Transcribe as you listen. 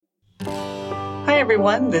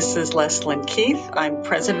everyone. This is Leslyn Keith. I'm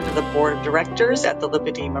president of the board of directors at the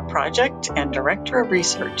Lipedema Project and director of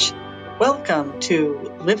research. Welcome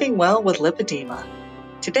to Living Well with Lipedema.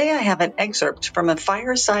 Today I have an excerpt from a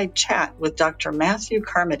fireside chat with Dr. Matthew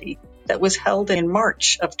Carmody that was held in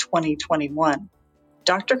March of 2021.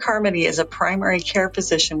 Dr. Carmody is a primary care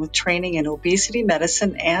physician with training in obesity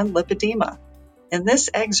medicine and lipedema. In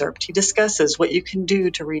this excerpt, he discusses what you can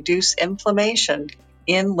do to reduce inflammation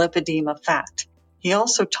in lipedema fat. He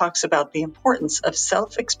also talks about the importance of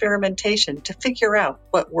self-experimentation to figure out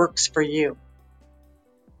what works for you.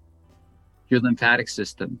 Your lymphatic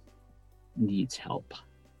system needs help,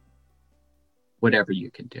 whatever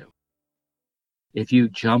you can do. If you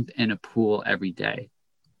jump in a pool every day,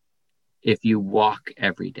 if you walk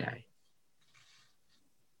every day,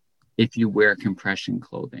 if you wear compression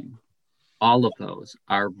clothing, all of those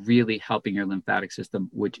are really helping your lymphatic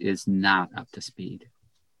system, which is not up to speed.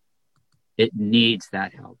 It needs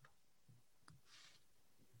that help.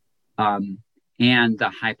 And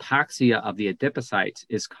the hypoxia of the adipocytes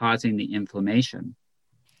is causing the inflammation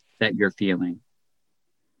that you're feeling.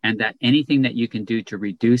 And that anything that you can do to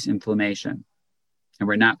reduce inflammation, and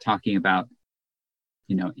we're not talking about,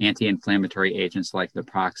 anti-inflammatory agents like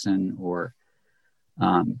naproxen or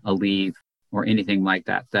Aleve or anything like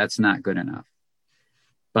that. That's not good enough.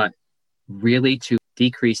 But really to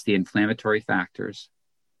decrease the inflammatory factors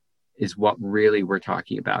is what really we're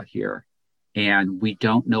talking about here. And we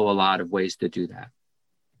don't know a lot of ways to do that.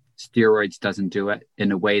 Steroids doesn't do it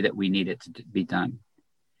in a way that we need it to be done.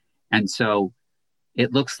 And so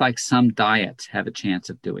it looks like some diets have a chance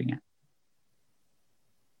of doing it.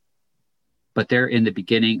 But they're in the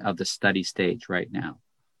beginning of the study stage right now.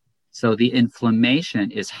 So the inflammation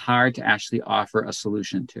is hard to actually offer a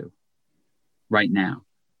solution to right now.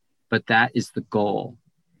 But that is the goal.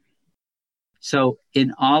 So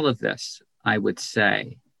in all of this, I would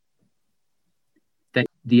say that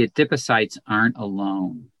the adipocytes aren't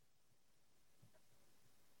alone.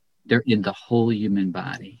 They're in the whole human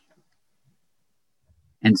body.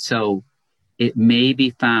 And so it may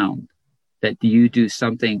be found that you do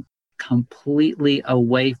something completely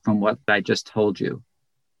away from what I just told you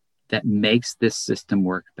that makes this system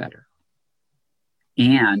work better.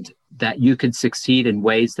 And that you can succeed in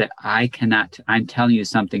ways that I cannot. I'm telling you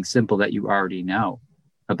something simple that you already know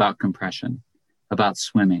about compression, about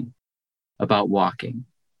swimming, about walking.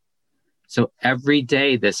 So every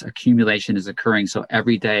day this accumulation is occurring. So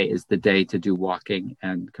every day is the day to do walking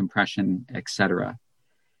and compression, etc.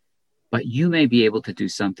 But you may be able to do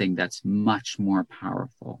something that's much more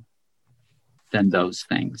powerful than those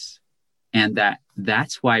things. And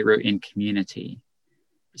that's why we're in community,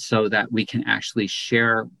 so that we can actually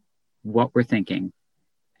share what we're thinking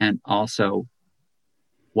and also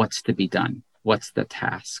what's to be done, what's the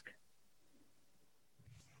task.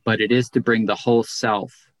 But it is to bring the whole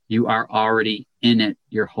self. You are already in it,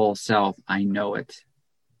 your whole self. I know it.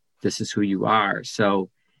 This is who you are. So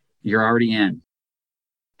you're already in.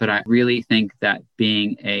 But I really think that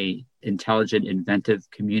being a intelligent, inventive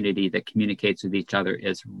community that communicates with each other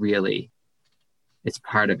is really, it's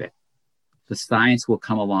part of it. The science will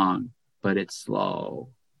come along, but it's slow.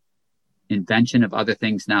 Invention of other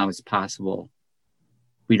things now is possible.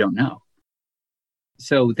 We don't know.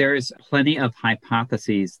 So there's plenty of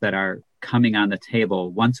hypotheses that are coming on the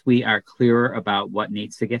table. Once we are clearer about what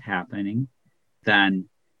needs to get happening, then,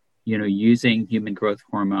 using human growth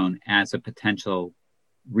hormone as a potential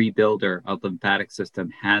rebuilder of the lymphatic system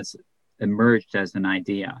has emerged as an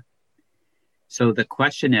idea. So the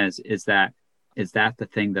question is that the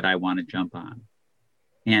thing that I want to jump on?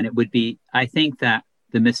 And it would be, I think that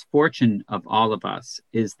the misfortune of all of us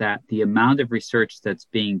is that the amount of research that's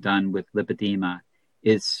being done with lipedema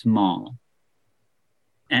is small.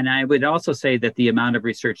 And I would also say that the amount of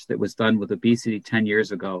research that was done with obesity 10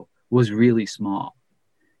 years ago was really small.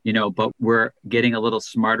 But we're getting a little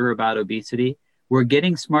smarter about obesity. We're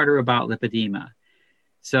getting smarter about lipedema.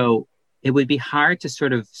 So it would be hard to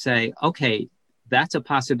sort of say, okay, that's a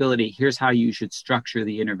possibility. Here's how you should structure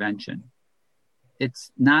the intervention.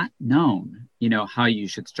 It's not known, how you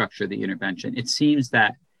should structure the intervention. It seems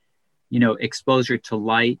that, exposure to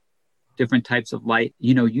light, different types of light,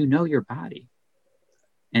 you know your body.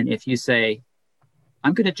 And if you say,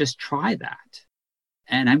 I'm going to just try that,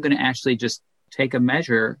 and I'm going to actually just take a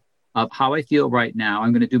measure of how I feel right now.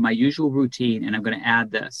 I'm going to do my usual routine, and I'm going to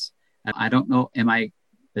add this. I don't know, am I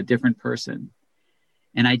a different person?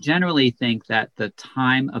 And I generally think that the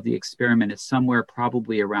time of the experiment is somewhere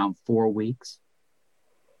probably around 4 weeks,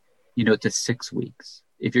 to 6 weeks.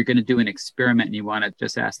 If you're going to do an experiment and you want to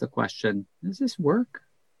just ask the question, does this work?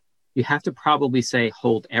 You have to probably say,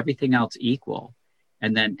 hold everything else equal.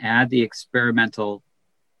 and then add the experimental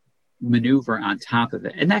maneuver on top of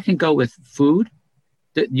it. And that can go with food.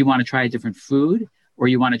 You want to try a different food, or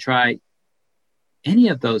you want to try any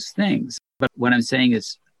of those things. But what I'm saying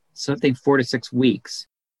is something 4 to 6 weeks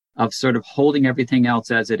of sort of holding everything else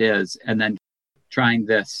as it is and then trying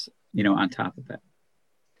this, on top of it.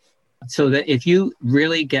 So that if you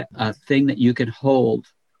really get a thing that you can hold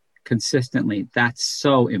consistently, that's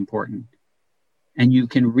so important. And you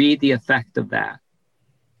can read the effect of that,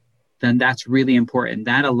 then that's really important.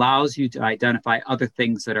 That allows you to identify other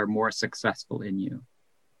things that are more successful in you.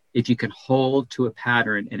 If you can hold to a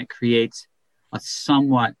pattern and it creates a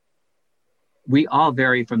somewhat, we all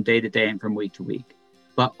vary from day to day and from week to week,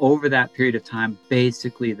 but over that period of time,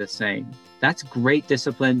 basically the same. That's great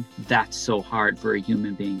discipline. That's so hard for a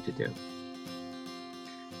human being to do.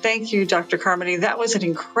 Thank you, Dr. Carmody. That was an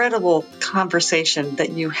incredible conversation that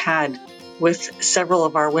you had with several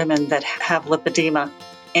of our women that have lipedema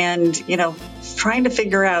and, trying to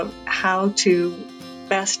figure out how to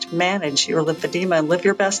best manage your lipedema and live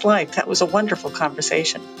your best life. That was a wonderful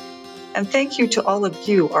conversation. And thank you to all of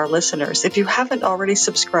you, our listeners. If you haven't already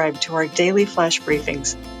subscribed to our daily flash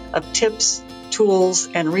briefings of tips, tools,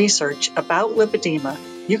 and research about lipedema,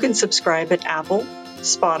 you can subscribe at Apple,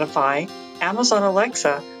 Spotify, Amazon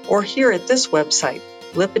Alexa, or here at this website,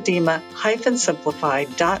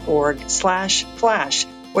 lipedema-simplified.org/flash,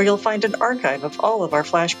 where you'll find an archive of all of our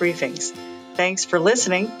flash briefings. Thanks for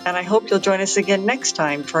listening, and I hope you'll join us again next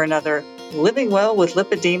time for another Living Well with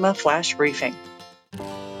Lipedema flash briefing.